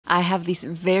I have this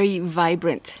very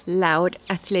vibrant, loud,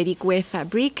 athletic wear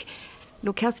fabric.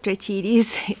 Look how stretchy it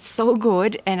is. It's so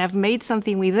good, and I've made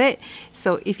something with it.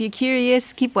 So if you're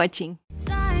curious, keep watching.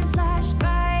 Time flashed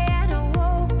by and I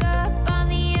woke up on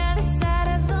the other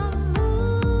side of the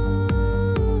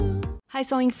moon. Hi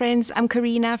sewing friends, I'm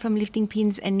Karina from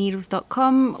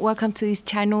liftingpinsandneedles.com. Welcome to this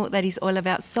channel that is all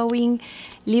about sewing,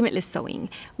 limitless sewing.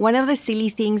 One of the silly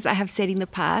things I have said in the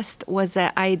past was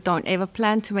that I don't ever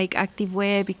plan to make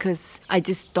activewear because I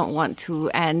just don't want to.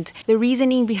 And the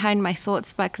reasoning behind my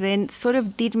thoughts back then sort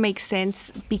of did make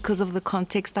sense because of the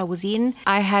context I was in.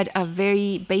 I had a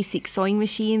very basic sewing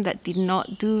machine that did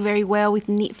not do very well with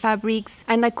knit fabrics,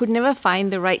 and I could never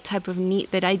find the right type of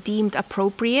knit that I deemed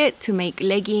appropriate to make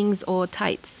leggings or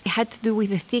tights. It had to do with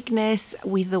the thickness,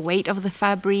 with the weight of the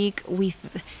fabric, with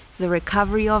the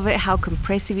recovery of it, how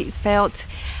compressive it felt.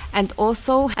 And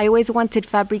also I always wanted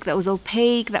fabric that was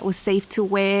opaque, that was safe to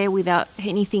wear without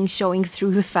anything showing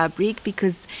through the fabric,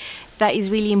 because that is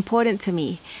really important to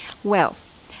me. Well,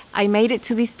 I made it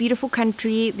to this beautiful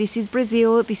country. This is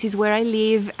Brazil, this is where I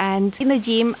live, and in the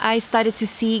gym I started to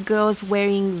see girls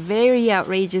wearing very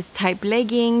outrageous type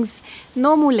leggings,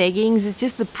 normal leggings. It's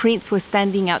just the prints were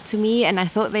standing out to me, and I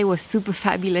thought they were super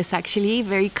fabulous actually,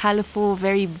 very colorful,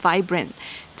 very vibrant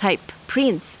type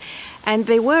prints. And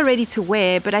they were ready to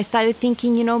wear, but I started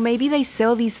thinking, you know, maybe they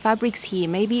sell these fabrics here.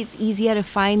 Maybe it's easier to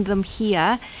find them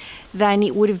here than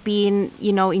it would have been,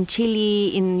 you know, in Chile,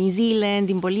 in New Zealand,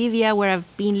 in Bolivia, where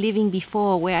I've been living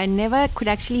before, where I never could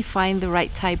actually find the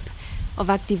right type of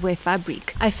activewear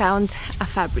fabric. I found a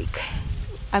fabric.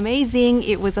 Amazing.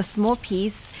 It was a small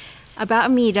piece, about a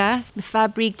meter. The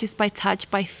fabric, just by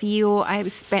touch, by feel, I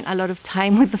spent a lot of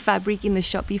time with the fabric in the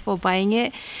shop before buying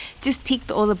it, just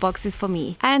ticked all the boxes for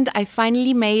me. And I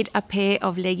finally made a pair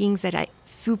of leggings that I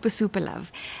super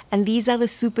love, and these are the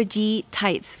Super G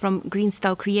tights from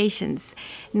GreenStyle Creations.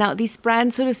 Now this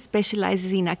brand sort of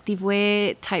specializes in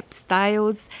activewear type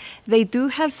styles. They do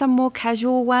have some more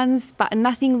casual ones, but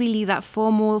nothing really that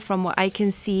formal from what I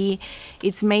can see.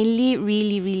 It's mainly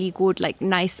really good, like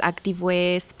nice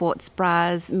activewear, sports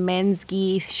bras, men's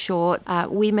gear, short,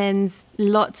 women's,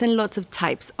 lots and lots of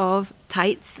types of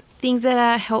tights. Things that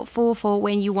are helpful for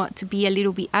when you want to be a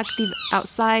little bit active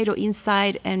outside or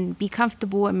inside and be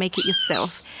comfortable and make it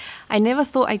yourself. I never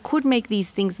thought I could make these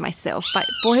things myself, but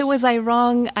boy was I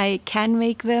wrong. I can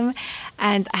make them,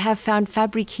 and I have found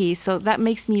fabric here, so that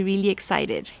makes me really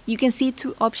excited. You can see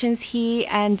two options here,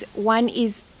 and one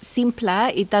is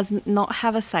simpler. It does not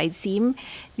have a side seam.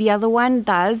 The other one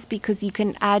does, because you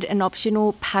can add an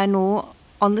optional panel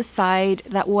on the side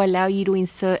that will allow you to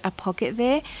insert a pocket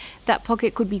there. That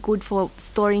pocket could be good for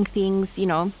storing things, you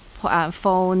know,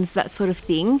 phones, that sort of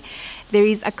thing. There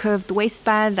is a curved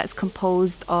waistband that's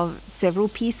composed of several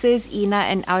pieces, inner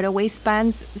and outer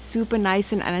waistbands, super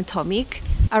nice and anatomic.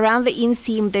 Around the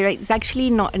inseam, there is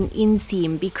actually not an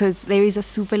inseam because there is a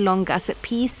super long gusset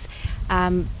piece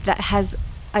that has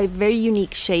a very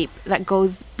unique shape that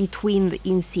goes between the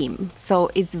inseam. So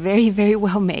it's very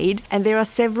well made. And there are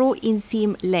several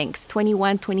inseam lengths,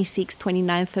 21, 26,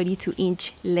 29, 32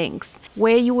 inch lengths.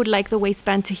 Where you would like the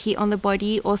waistband to hit on the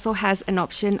body also has an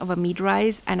option of a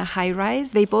mid-rise and a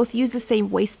high-rise. They both use the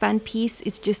same waistband piece.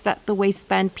 It's just that the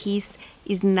waistband piece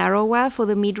is narrower for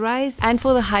the mid-rise, and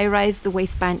for the high-rise the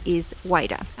waistband is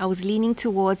wider. I was leaning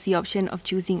towards the option of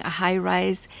choosing a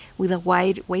high-rise with a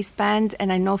wide waistband,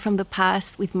 and I know from the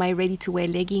past with my ready-to-wear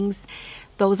leggings,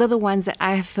 those are the ones that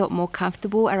I have felt more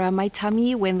comfortable around my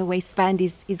tummy when the waistband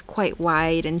is quite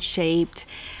wide and shaped,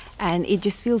 and it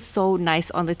just feels so nice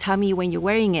on the tummy when you're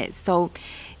wearing it. So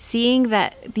seeing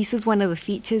that this is one of the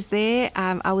features there,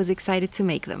 I was excited to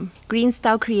make them.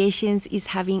 GreenStyle Creations is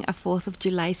having a 4th of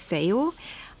July sale.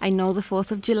 I know the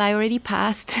 4th of July already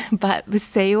passed, but the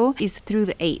sale is through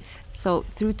the 8th. So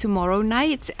through tomorrow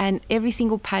night, and every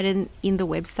single pattern in the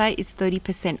website is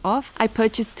 30% off. I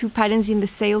purchased 2 patterns in the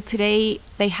sale today.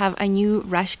 They have a new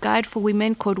rash guard for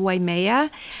women called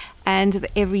Waimea, and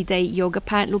the everyday yoga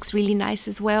pant looks really nice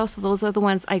as well. So those are the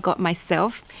ones I got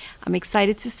myself. I'm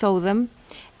excited to sew them.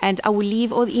 And I will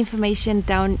leave all the information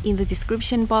down in the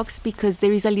description box, because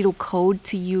there is a little code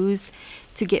to use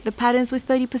to get the patterns with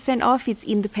 30% off. It's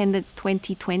Independence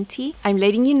 2020. I'm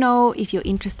letting you know, if you're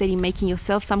interested in making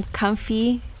yourself some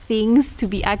comfy things to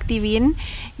be active in,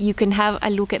 you can have a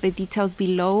look at the details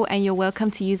below, and you're welcome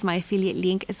to use my affiliate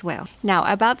link as well.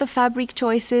 Now, about the fabric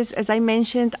choices, as I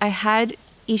mentioned, I had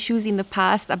issues in the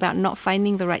past about not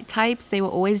finding the right types. They were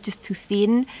always just too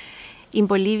thin. In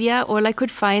Bolivia, all I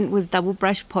could find was double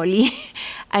brush poly,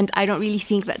 and I don't really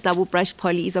think that double brush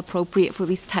poly is appropriate for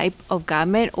this type of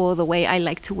garment, or the way I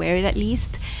like to wear it at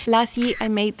least. Last year, I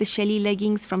made the Shelly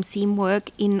leggings from Seamwork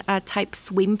in a type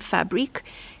swim fabric,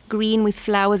 green with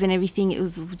flowers and everything. It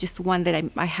was just one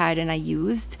that I had and I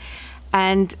used.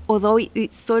 And although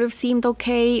it sort of seemed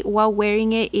okay while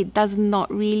wearing it, it does not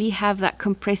really have that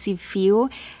compressive feel,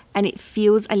 and it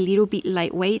feels a little bit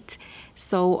lightweight.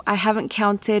 So I haven't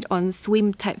counted on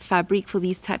swim type fabric for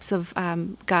these types of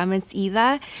garments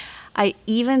either. I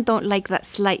even don't like that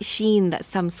slight sheen that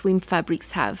some swim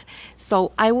fabrics have.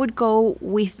 So I would go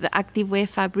with the activewear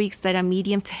fabrics that are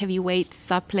medium to heavyweight,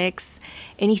 supplex,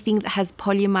 anything that has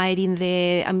polyamide in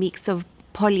there, a mix of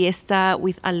polyester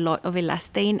with a lot of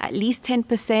elastane, at least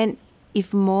 10%.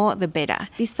 If more, the better.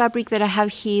 This fabric that I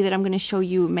have here that I'm going to show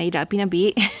you made up in a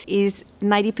bit is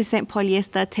 90%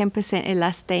 polyester, 10%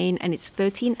 elastane, and it's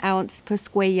 13 ounce per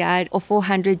square yard or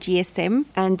 400 GSM.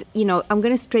 And you know, I'm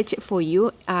going to stretch it for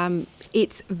you.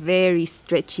 It's very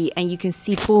stretchy, and you can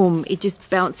see, boom, it just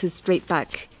bounces straight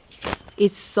back.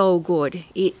 It's so good.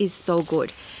 It is so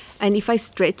good. And if I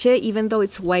stretch it, even though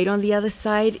it's white on the other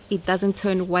side, it doesn't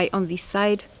turn white on this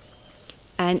side,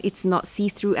 and it's not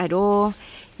see-through at all.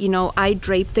 You know, I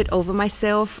draped it over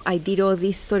myself. I did all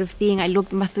this sort of thing. I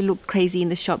must have looked crazy in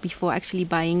the shop before actually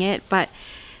buying it, but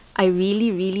I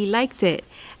really liked it.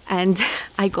 And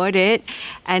I got it.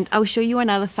 And I'll show you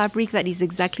another fabric that is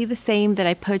exactly the same that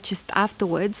I purchased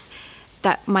afterwards,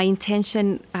 that my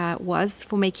intention was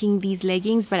for making these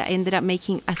leggings, but I ended up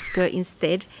making a skirt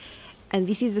instead. And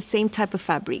this is the same type of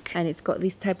fabric. And it's got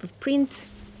this type of print,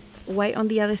 white on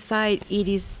the other side. It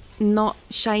is not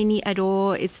shiny at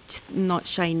all. It's just not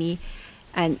shiny,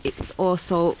 and it's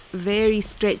also very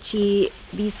stretchy.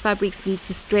 These fabrics need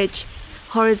to stretch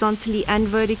horizontally and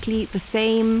vertically the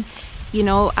same. You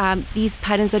know, these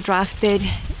patterns are drafted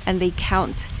and they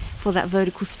count for that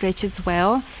vertical stretch as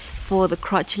well, for the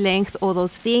crotch length, all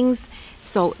those things.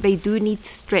 So they do need to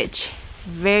stretch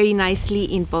very nicely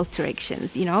in both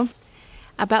directions, you know.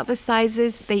 About the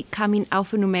sizes, they come in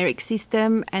alphanumeric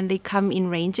system, and they come in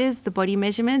ranges, the body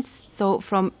measurements. So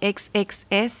from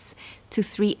XXS to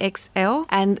 3XL,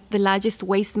 and the largest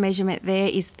waist measurement there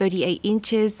is 38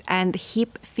 inches and the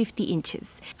hip 50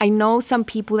 inches. I know some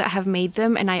people that have made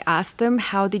them, and I asked them,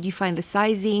 how did you find the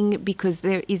sizing? Because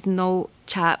there is no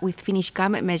chart with finished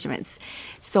garment measurements.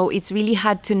 So it's really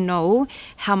hard to know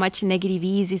how much negative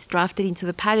ease is drafted into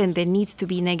the pattern. There needs to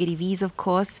be negative ease, of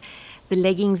course. The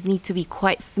leggings need to be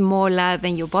quite smaller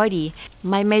than your body.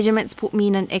 My measurements put me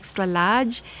in an extra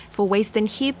large for waist and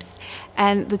hips,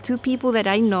 and the two people that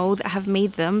I know that have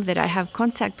made them, that I have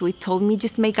contact with, told me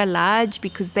just make a large,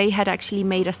 because they had actually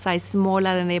made a size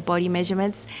smaller than their body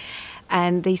measurements.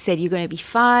 And they said, you're going to be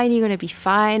fine, you're going to be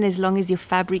fine. As long as your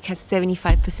fabric has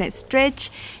 75%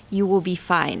 stretch, you will be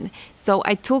fine. So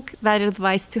I took that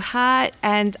advice to heart,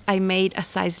 and I made a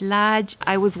size large.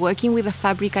 I was working with a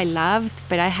fabric I loved,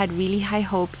 but I had really high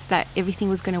hopes that everything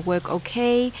was going to work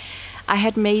okay. I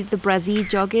had made the Brazil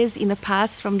joggers in the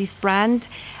past from this brand,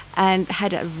 and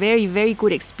had a very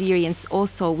good experience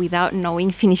also without knowing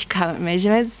finished garment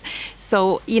measurements.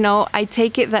 So, you know, I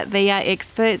take it that they are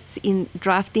experts in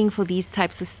drafting for these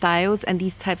types of styles and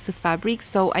these types of fabrics.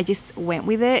 So I just went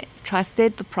with it,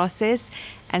 trusted the process,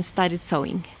 and started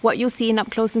sewing. What you'll see in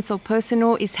Up Close and So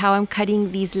Personal is how I'm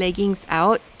cutting these leggings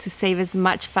out to save as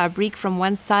much fabric from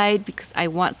one side, because I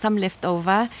want some left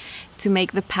over to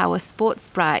make the Power Sports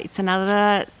bra. It's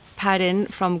another pattern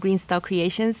from GreenStyle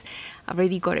Creations. I've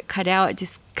already got it cut out, I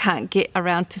just can't get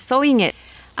around to sewing it.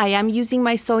 I am using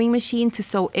my sewing machine to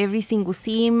sew every single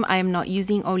seam. I am not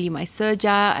using only my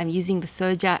serger. I'm using the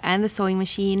serger and the sewing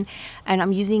machine, and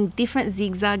I'm using different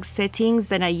zigzag settings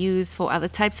than I use for other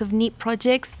types of knit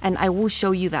projects, and I will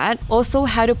show you that. Also,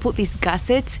 how to put this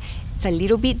gusset. It's a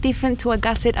little bit different to a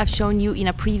gusset I've shown you in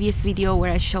a previous video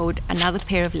where I showed another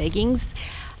pair of leggings.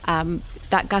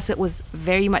 That gusset was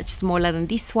very much smaller than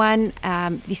this one.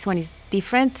 This one is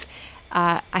different.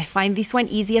 I find this one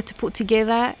easier to put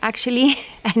together actually,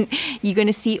 and you're going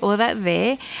to see all that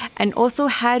there. And also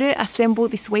how to assemble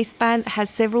this waistband. It has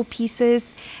several pieces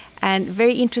and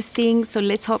very interesting. So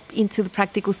let's hop into the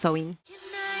practical sewing.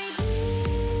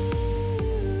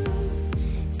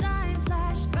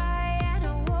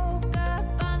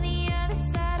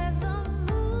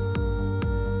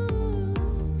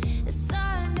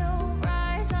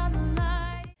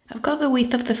 I've got the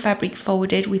width of the fabric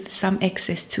folded with some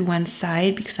excess to one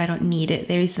side because I don't need it.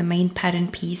 There is the main pattern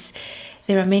piece.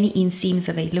 There are many inseams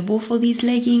available for these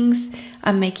leggings.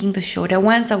 I'm making the shorter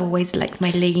ones. I've always liked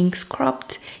my leggings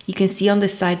cropped. You can see on the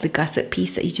side the gusset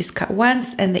piece that you just cut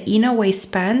once, and the inner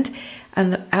waistband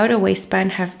and the outer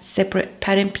waistband have separate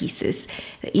pattern pieces.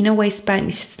 The inner waistband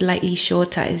is slightly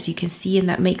shorter, as you can see, and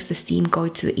that makes the seam go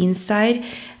to the inside,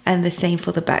 and the same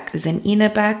for the back. There's an inner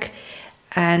back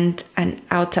and an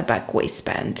outer back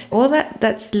waistband. All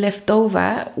that's left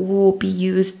over will be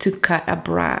used to cut a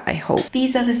bra, I hope.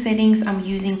 These are the settings I'm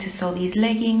using to sew these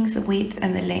leggings, the width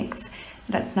and the length.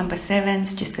 That's number 7,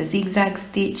 it's just a zigzag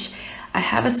stitch. I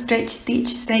have a stretch stitch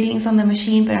settings on the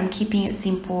machine, but I'm keeping it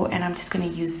simple and I'm just going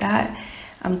to use that.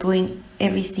 I'm doing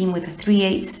every seam with a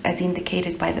 3/8 as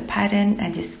indicated by the pattern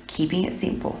and just keeping it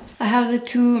simple. I have the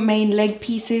 2 main leg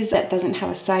pieces that doesn't have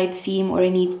a side seam or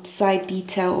any side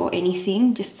detail or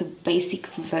anything, just the basic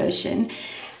version.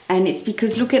 And it's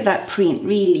because look at that print,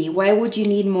 really. Why would you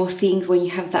need more things when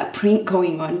you have that print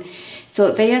going on?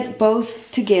 So they are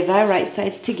both together, right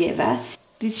sides together.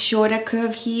 This shorter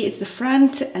curve here is the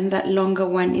front and that longer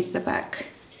one is the back.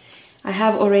 I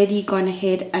have already gone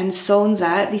ahead and sewn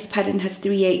that. This pattern has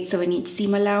 3/8 of an inch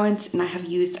seam allowance, and I have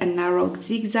used a narrow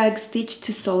zigzag stitch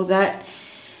to sew that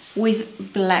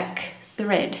with black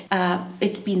thread.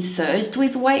 It's been serged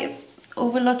with white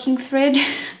overlocking thread,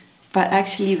 but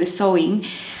actually the sewing,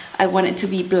 I want it to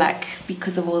be black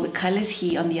because of all the colors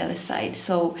here on the other side.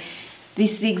 So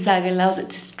this zigzag allows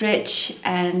it to stretch,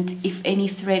 and if any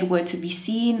thread were to be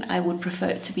seen, I would prefer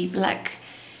it to be black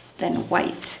than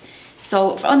white.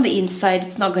 So on the inside,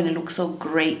 it's not going to look so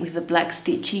great with the black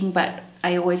stitching, but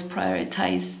I always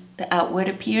prioritize the outward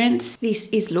appearance. This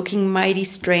is looking mighty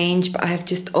strange, but I have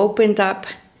just opened up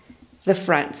the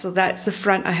front. So that's the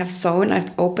front I have sewn.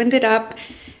 I've opened it up,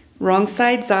 wrong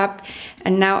sides up,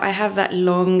 and now I have that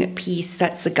long piece,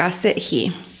 that's the gusset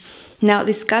here. Now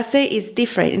this gusset is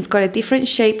different. It's got a different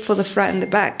shape for the front and the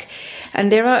back, and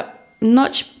there are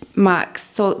notch marks.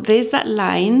 So there's that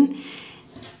line,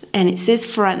 and it says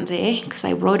front there because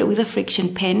I wrote it with a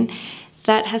friction pen.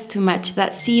 That has to match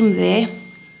that seam there,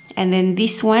 and then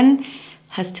this one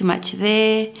has to match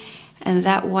there, and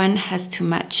that one has to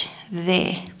match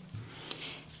there.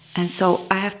 And so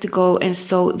I have to go and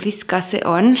sew this gusset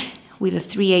on with a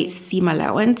 3/8 seam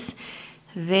allowance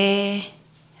there.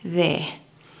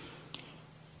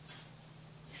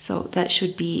 So that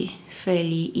should be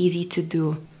fairly easy to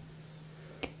do.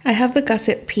 I have the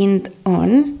gusset pinned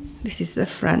on. This is the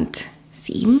front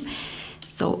seam.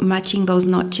 So matching those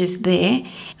notches there.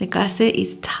 The gusset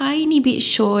is tiny bit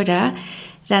shorter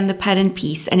than the pattern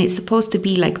piece, and it's supposed to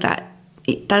be like that.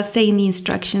 It does say in the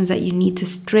instructions that you need to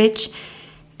stretch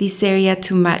this area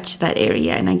to match that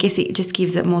area, and I guess it just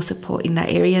gives it more support in that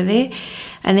area there.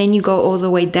 And then you go all the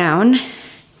way down,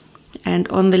 and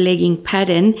on the legging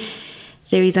pattern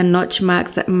there is a notch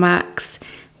marks that marks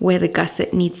where the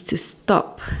gusset needs to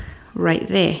stop right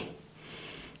there.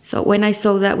 So when I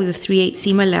sew that with a 3/8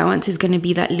 seam allowance, is going to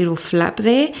be that little flap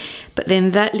there, but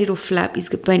then that little flap is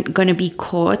going to be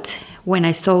caught when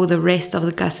I sew the rest of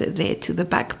the gusset there to the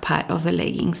back part of the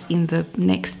leggings in the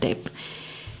next step.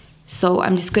 So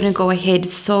I'm just going to go ahead,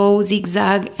 sew,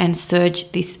 zigzag and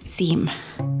serge this seam.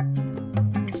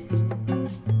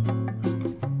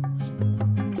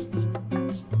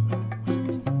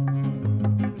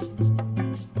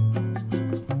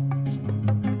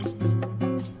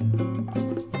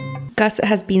 Gusset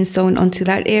has been sewn onto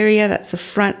that area. That's the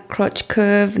front crotch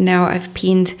curve. Now I've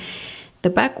pinned the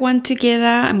back one together.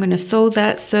 I'm going to sew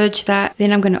that, serge that,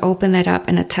 then I'm going to open that up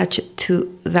and attach it to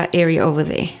that area over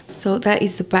there. So that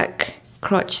is the back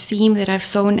crotch seam that I've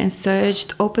sewn and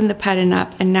serged. Open the pattern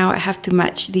up, and now I have to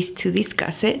match this to this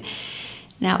gusset.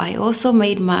 Now I also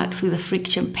made marks with a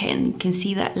friction pen. You can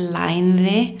see that line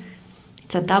there.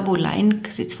 It's a double line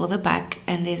because it's for the back,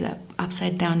 and there's a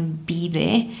upside down B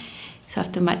there. So I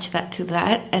have to match that to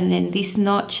that, and then this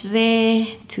notch there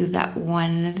to that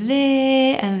one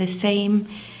there, and the same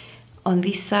on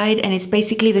this side, and it's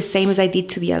basically the same as I did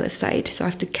to the other side. So I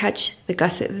have to catch the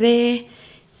gusset there,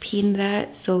 pin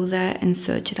that, sew that, and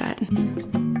serge that.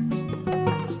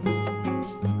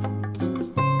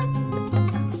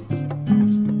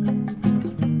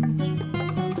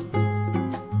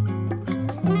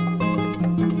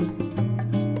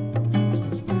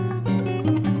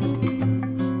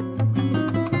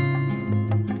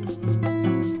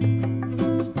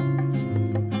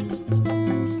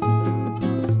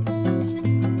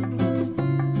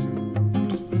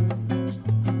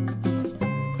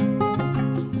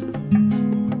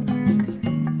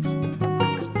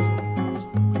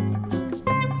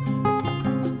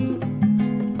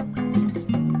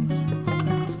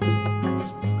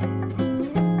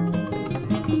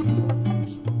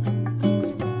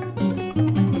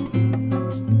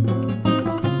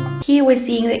 Here we're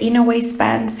seeing the inner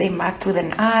waistbands, they're marked with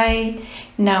an eye.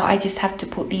 Now I just have to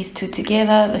put these two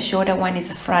together. The shorter one is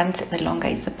the front, the longer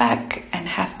is the back, and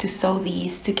have to sew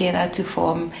these together to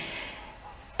form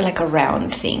like a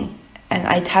round thing. And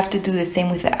I'd have to do the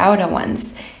same with the outer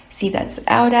ones. See, that's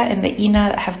the outer and the inner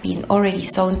that have been already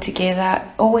sewn together,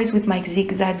 always with my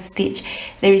zigzag stitch.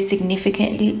 There is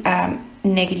significantly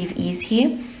negative ease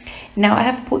here. Now I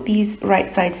have put these right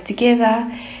sides together,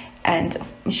 and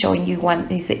I'm showing you one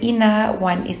is the inner,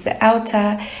 one is the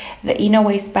outer. The inner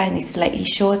waistband is slightly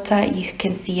shorter. You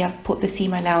can see I've put the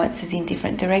seam allowances in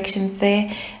different directions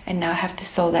there, and now I have to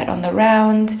sew that on the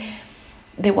round.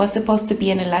 There was supposed to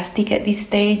be an elastic at this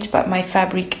stage, but my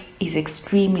fabric is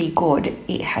extremely good.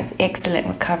 It has excellent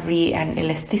recovery and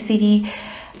elasticity.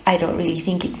 I don't really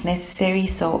think it's necessary,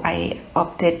 so I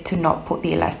opted to not put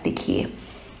the elastic here.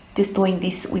 Just doing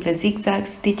this with a zigzag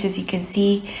stitch, as you can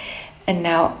see. And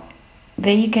now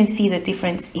there you can see the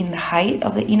difference in the height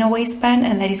of the inner waistband,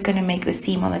 and that is going to make the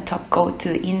seam on the top go to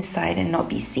the inside and not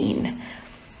be seen.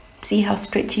 See how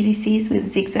stretchy this is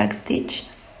with zigzag stitch?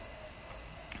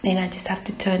 Then I just have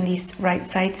to turn these right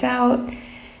sides out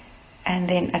and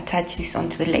then attach this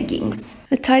onto the leggings.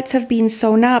 The tights have been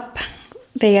sewn up.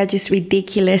 They are just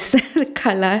ridiculous, the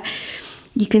color.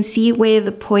 You can see where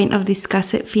the point of this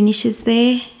gusset finishes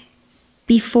there.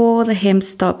 Before the hem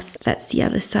stops, that's the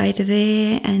other side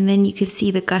there. And then you can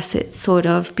see the gusset sort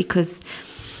of, because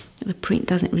the print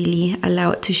doesn't really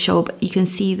allow it to show, but you can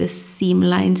see the seam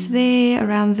lines there,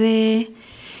 around there.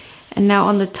 And now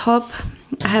on the top,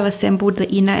 I have assembled the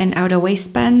inner and outer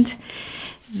waistband.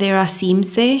 There are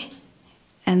seams there,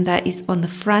 and that is on the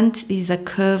front. This is a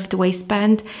curved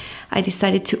waistband. I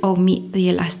decided to omit the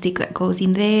elastic that goes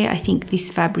in there. I think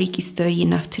this fabric is sturdy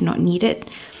enough to not need it.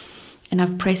 And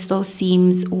I've pressed those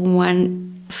seams,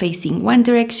 one facing one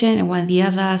direction and one the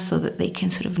other, so that they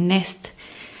can sort of nest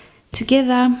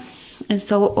together. And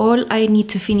so all I need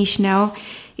to finish now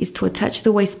is to attach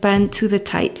the waistband to the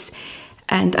tights.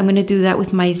 And I'm going to do that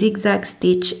with my zigzag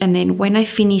stitch. And then when I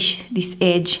finish this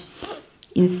edge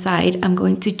inside, I'm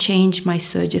going to change my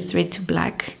serger thread to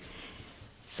black,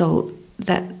 so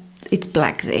that it's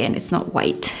black there and it's not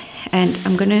white. And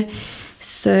I'm going to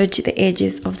serge the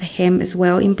edges of the hem as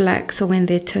well in black, so when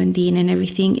they're turned in and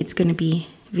everything, it's going to be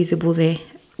visible there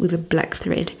with a black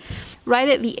thread. Right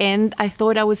at the end, I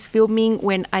thought I was filming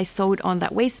when I sewed on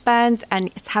that waistband,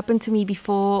 and it's happened to me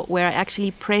before where I actually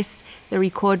press the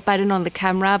record button on the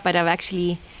camera, but I've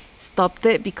actually stopped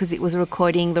it because it was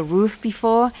recording the roof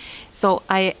before. So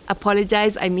I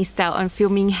apologize, I missed out on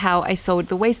filming how I sewed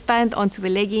the waistband onto the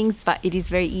leggings, but it is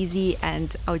very easy,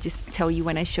 and I'll just tell you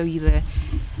when I show you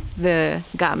the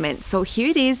garment. So here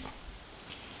it is.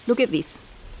 Look at this.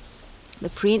 The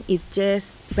print is just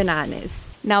bananas.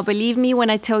 Now believe me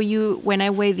when I tell you, when I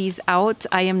wear these out,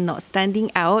 I am not standing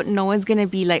out. No one's gonna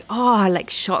be like, oh, like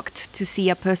shocked to see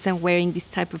a person wearing this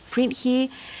type of print here.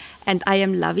 And I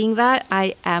am loving that.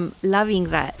 I am loving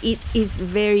that. It is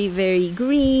very, very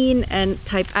green and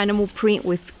type animal print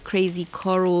with crazy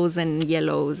corals and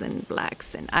yellows and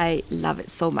blacks, and I love it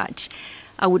so much.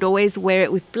 I would always wear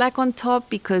it with black on top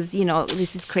because, you know,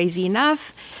 this is crazy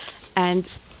enough. And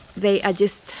they are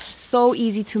just so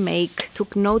easy to make,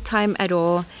 took no time at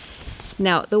all.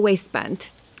 Now the waistband.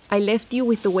 I left you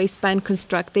with the waistband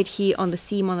constructed here on the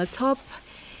seam on the top.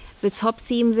 The top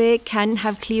seam there can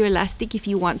have clear elastic if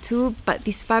you want to, but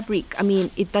this fabric, I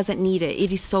mean, it doesn't need it.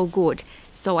 It is so good.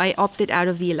 So I opted out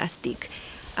of the elastic.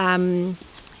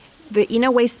 The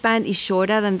inner waistband is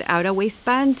shorter than the outer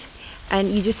waistband,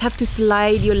 and you just have to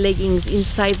slide your leggings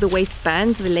inside the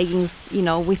waistband, the leggings, you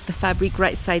know, with the fabric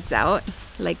right sides out,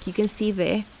 like you can see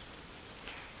there,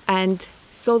 and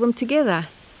sew them together.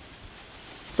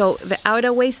 So the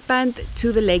outer waistband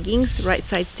to the leggings, right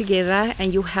sides together,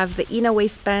 and you have the inner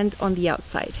waistband on the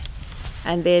outside.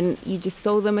 And then you just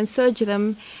sew them and serge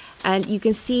them. And you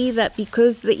can see that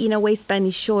because the inner waistband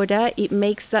is shorter, it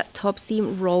makes that top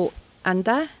seam roll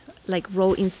under, like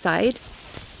roll inside.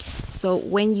 So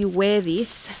when you wear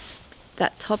this,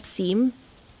 that top seam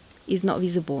is not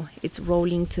visible. It's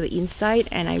rolling to the inside,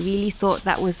 and I really thought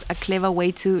that was a clever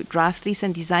way to draft this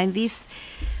and design this.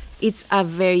 It's a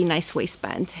very nice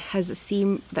waistband. It has a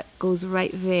seam that goes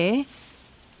right there.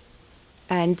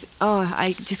 And oh,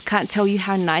 I just can't tell you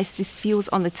how nice this feels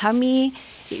on the tummy.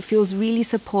 It feels really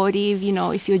supportive, you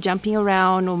know, if you're jumping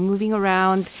around or moving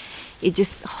around, it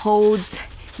just holds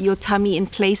your tummy in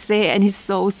place there, and is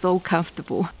so, so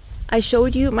comfortable. I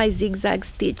showed you my zigzag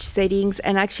stitch settings,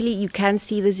 and actually you can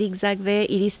see the zigzag there.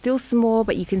 It is still small,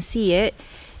 but you can see it.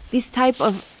 This type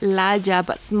of larger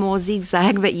but small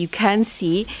zigzag that you can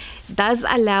see does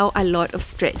allow a lot of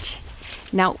stretch.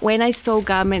 Now, when I sew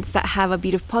garments that have a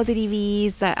bit of positive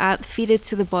ease, that aren't fitted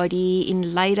to the body,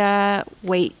 in lighter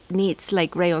weight knits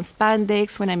like rayon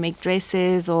spandex, when I make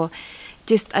dresses, or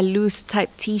just a loose type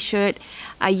t-shirt,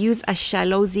 I use a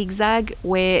shallow zigzag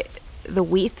where the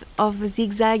width of the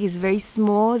zigzag is very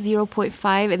small,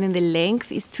 0.5, and then the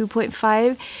length is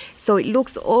 2.5. So it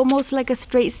looks almost like a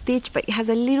straight stitch, but it has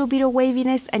a little bit of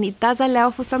waviness, and it does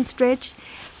allow for some stretch,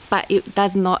 but it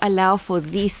does not allow for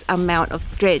this amount of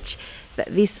stretch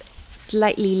that this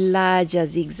slightly larger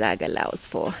zigzag allows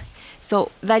for. So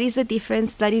that is the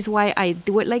difference. That is why I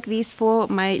do it like this for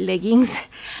my leggings.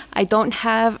 I don't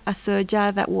have a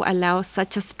serger that will allow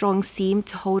such a strong seam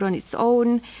to hold on its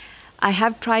own. I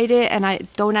have tried it and I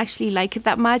don't actually like it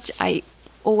that much. I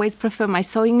always prefer my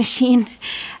sewing machine,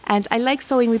 and I like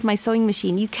sewing with my sewing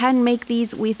machine. You can make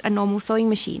these with a normal sewing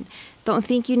machine. Don't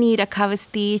think you need a cover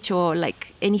stitch or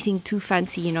like anything too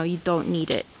fancy, you know, you don't need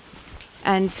it.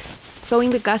 And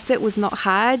sewing the gusset was not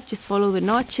hard, just follow the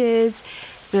notches.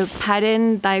 The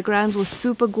pattern diagrams were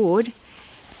super good,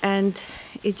 and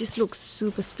it just looks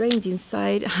super strange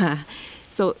inside.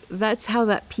 So that's how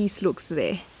that piece looks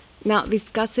there. Now this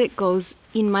gusset goes,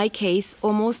 in my case,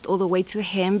 almost all the way to the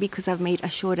hem because I've made a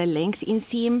shorter length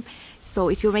inseam. So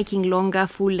if you're making longer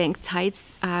full length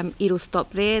tights, it'll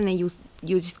stop there, and then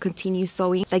you just continue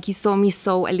sewing. Like you saw me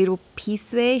sew a little piece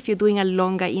there. If you're doing a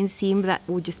longer inseam, that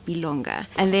will just be longer.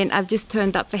 And then I've just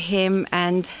turned up the hem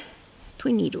and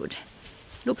twin needled.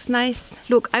 Looks nice.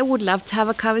 Look, I would love to have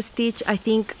a cover stitch. I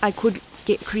think I could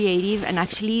get creative and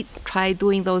actually try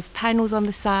doing those panels on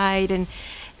the side, and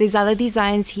there's other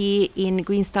designs here in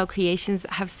GreenStyle Creations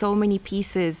that have so many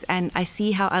pieces, and I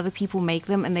see how other people make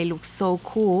them and they look so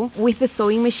cool. With the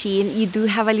sewing machine, you do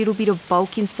have a little bit of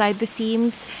bulk inside the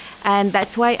seams, and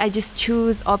that's why I just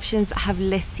choose options that have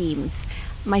less seams.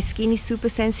 My skin is super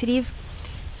sensitive,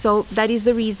 so that is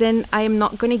the reason I am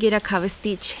not going to get a cover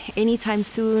stitch anytime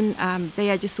soon. They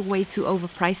are just way too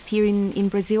overpriced here in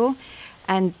Brazil,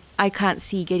 and I can't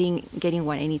see getting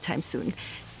one anytime soon.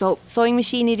 So sewing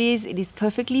machine it is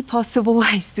perfectly possible.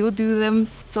 I still do them.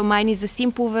 So mine is the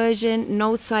simple version,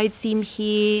 no side seam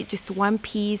here, just one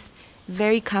piece,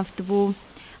 very comfortable.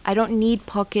 I don't need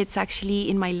pockets actually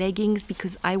in my leggings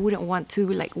because I wouldn't want to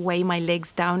like weigh my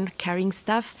legs down carrying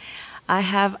stuff. I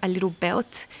have a little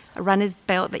belt, a runner's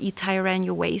belt that you tie around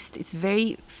your waist. It's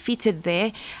very fitted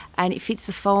there, and it fits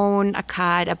a phone, a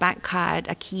card, a bank card,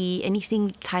 a key,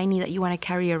 anything tiny that you want to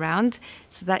carry around.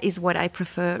 So that is what I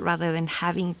prefer rather than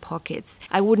having pockets.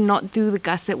 I would not do the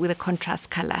gusset with a contrast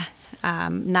color. I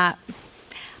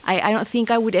don't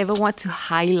think I would ever want to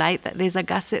highlight that there's a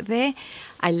gusset there.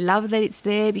 I love that it's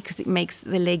there because it makes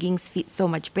the leggings fit so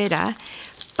much better,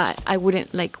 but I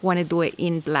wouldn't like want to do it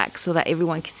in black so that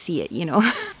everyone can see it, you know.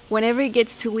 Whenever it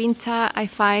gets to winter, I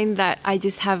find that I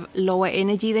just have lower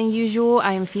energy than usual.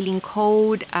 I am feeling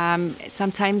cold.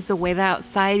 Sometimes the weather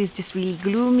outside is just really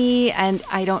gloomy, and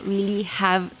I don't really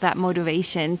have that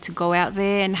motivation to go out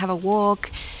there and have a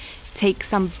walk, take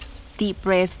some deep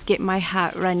breaths, get my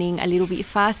heart running a little bit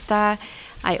faster.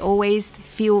 I always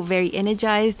feel very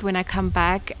energized when I come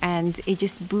back, and it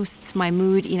just boosts my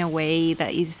mood in a way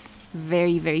that is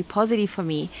very, very positive for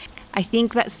me. I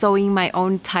think that sewing my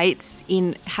own tights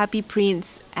in happy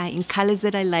prints in colors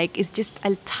that I like is just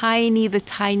the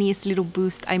tiniest little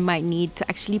boost I might need to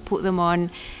actually put them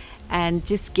on and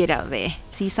just get out there,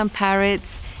 see some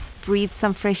parrots, breathe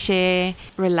some fresh air,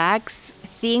 relax. I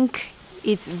think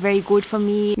it's very good for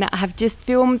me. Now I have just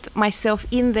filmed myself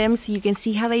in them so you can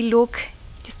see how they look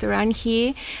just around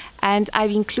here, and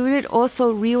I've included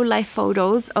also real life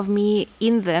photos of me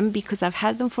in them because I've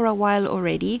had them for a while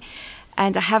already,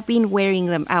 and I have been wearing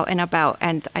them out and about,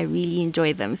 and I really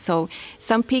enjoy them. So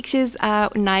some pictures are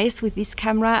nice with this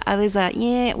camera, others are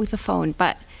with the phone,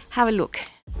 but have a look.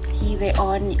 Here they're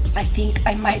on. I think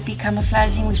I might be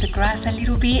camouflaging with the grass a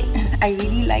little bit. I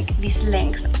really like this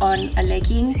length on a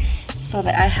legging so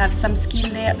that I have some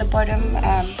skin there at the bottom.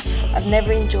 I've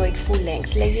never enjoyed full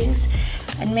length leggings,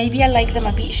 and maybe I like them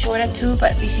a bit shorter too,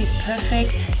 but this is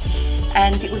perfect.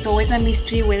 And it was always a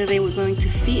mystery whether they were going to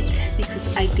fit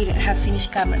because I didn't have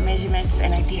finished garment measurements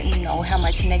and I didn't know how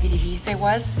much negative ease there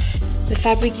was. The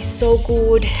fabric is so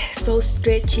good, so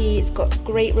stretchy, it's got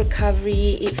great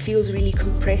recovery, it feels really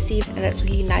compressive, and that's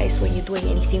really nice when you're doing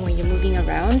anything, when you're moving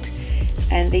around,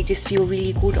 and they just feel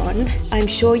really good on. I'm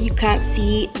sure you can't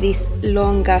see this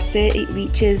long gusset. It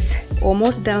reaches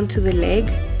almost down to the leg,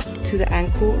 to the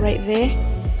ankle right there,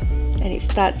 and it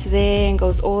starts there and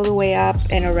goes all the way up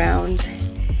and around.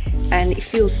 and it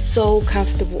feels so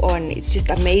comfortable on. It's just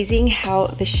amazing how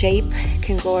the shape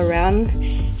can go around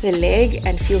the leg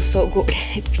and feel so good.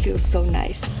 It feels so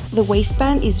nice. The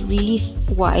waistband is really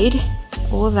wide,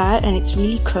 all that, and it's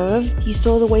really curved. You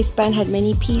saw the waistband had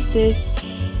many pieces.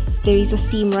 There is a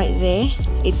seam right there.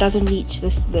 It doesn't reach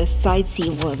the side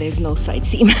seam. Well, there's no side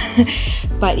seam,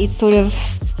 but it's sort of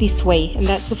this way, and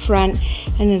that's the front,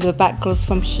 and then the back goes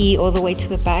from here all the way to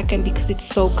the back. And because it's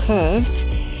so curved,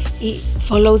 it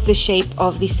follows the shape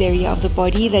of this area of the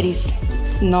body that is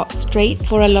not straight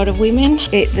for a lot of women.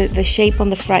 The shape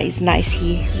on the front is nice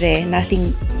here, there,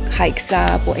 nothing hikes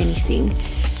up or anything.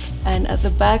 And at the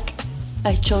back,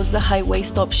 I chose the high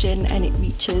waist option, and it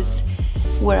reaches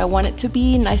where I want it to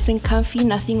be, nice and comfy,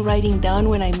 nothing riding down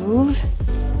when I move,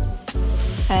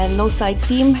 and no side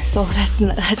seam, so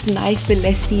that's nice. The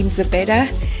less seams the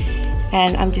better,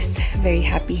 and I'm just very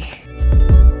happy.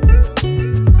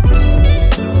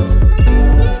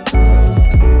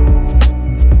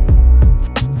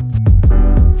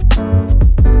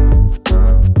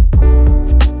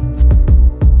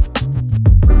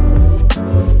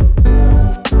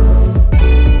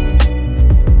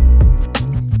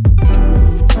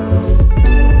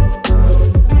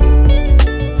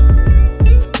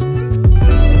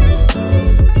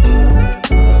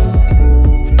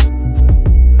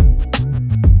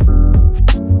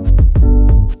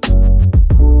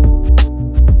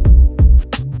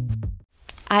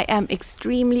 I am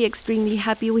extremely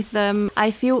happy with them.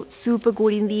 I feel super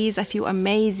good in these. I feel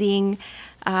amazing.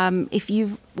 If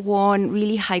you've worn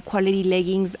really high quality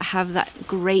leggings, have that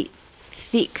great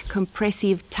thick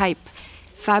compressive type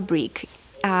fabric,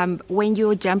 when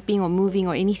you're jumping or moving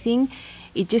or anything,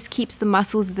 it just keeps the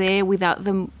muscles there without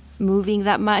them moving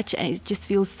that much, and it just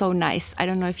feels so nice. I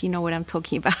don't know if you know what I'm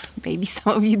talking about. Maybe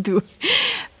some of you do,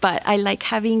 but I like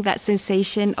having that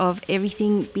sensation of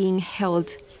everything being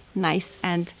held nice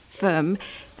and firm,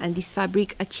 and this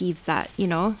fabric achieves that, you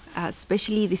know,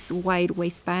 especially this wide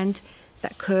waistband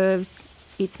that curves.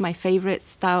 It's my favorite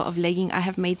style of legging I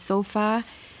have made so far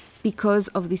because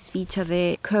of this feature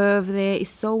there. Curve there is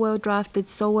so well drafted,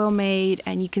 so well made,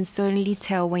 and you can certainly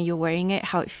tell when you're wearing it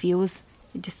how it feels.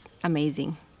 It's just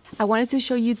amazing. I wanted to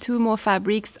show you two more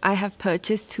fabrics I have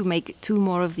purchased to make two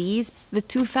more of these. The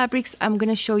two fabrics I'm going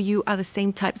to show you are the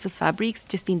same types of fabrics,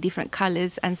 just in different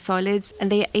colors and solids,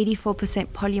 and they are 84%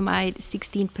 polyamide,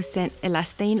 16%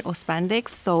 elastane or spandex,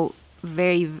 so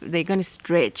they're going to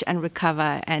stretch and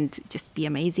recover and just be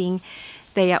amazing.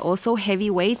 They are also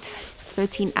heavyweight,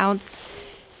 13 ounce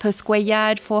per square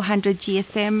yard, 400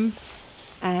 GSM,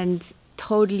 and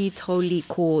totally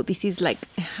cool. This is like,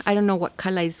 I don't know what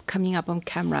color is coming up on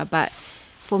camera, but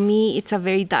for me it's a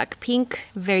very dark pink.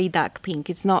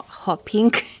 It's not hot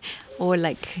pink or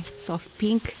like soft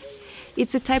pink.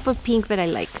 It's a type of pink that I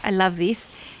like. I love this.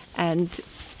 And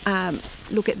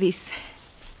look at this,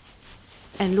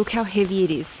 and look how heavy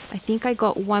it is. I think I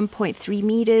got 1.3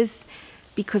 meters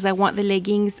because I want the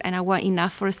leggings and I want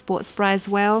enough for a sports bra as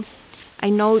well. I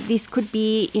know this could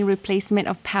be in replacement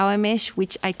of power mesh,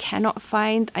 which I cannot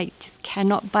find. I just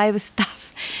cannot buy the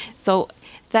stuff. So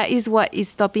that is what is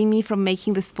stopping me from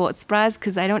making the sports bras,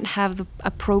 because I don't have the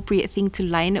appropriate thing to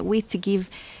line it with to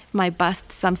give my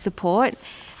bust some support.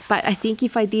 But I think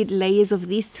if I did layers of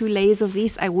this, 2 layers of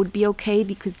this, I would be okay,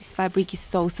 because this fabric is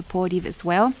so supportive as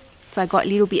well. So I got a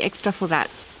little bit extra for that.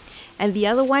 And the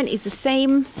other one is the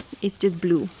same, it's just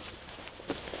blue.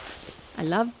 I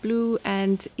love blue,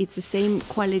 and it's the same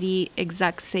quality,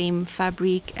 exact same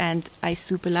fabric, and I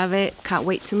super love it. Can't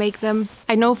wait to make them.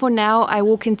 I know for now I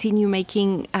will continue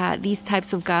making these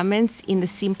types of garments in the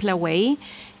simpler way,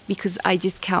 because I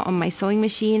just count on my sewing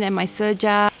machine and my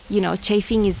serger. You know,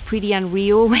 chafing is pretty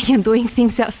unreal when you're doing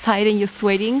things outside and you're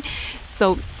sweating.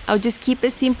 So I'll just keep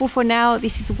it simple for now.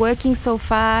 This is working so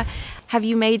far. Have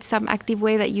you made some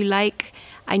activewear that you like?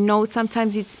 I know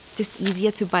sometimes it's just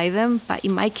easier to buy them, but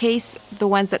in my case, the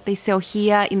ones that they sell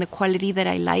here in the quality that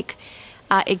I like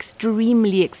are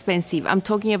extremely expensive. I'm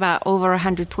talking about over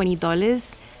 $120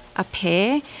 a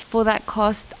pair. For that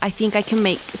cost, I think I can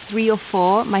make 3 or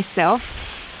 4 myself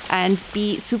and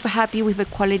be super happy with the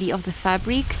quality of the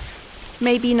fabric.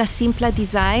 Maybe in a simpler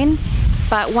design,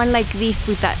 but one like this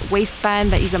with that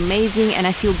waistband that is amazing and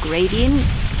I feel great in,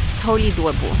 totally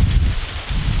doable.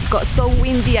 Got so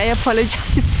windy, I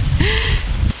apologize.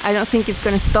 I don't think it's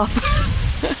gonna stop.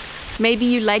 Maybe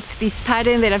you liked this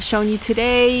pattern that I've shown you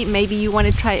today. Maybe you want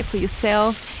to try it for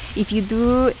yourself. If you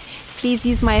do, please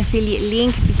use my affiliate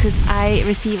link, because I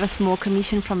receive a small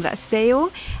commission from that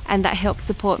sale, and that helps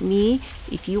support me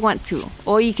if you want to.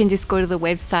 Or you can just go to the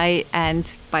website and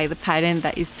buy the pattern.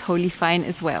 That is totally fine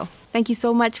as well. Thank you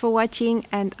so much for watching,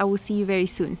 and I will see you very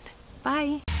soon.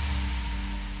 Bye.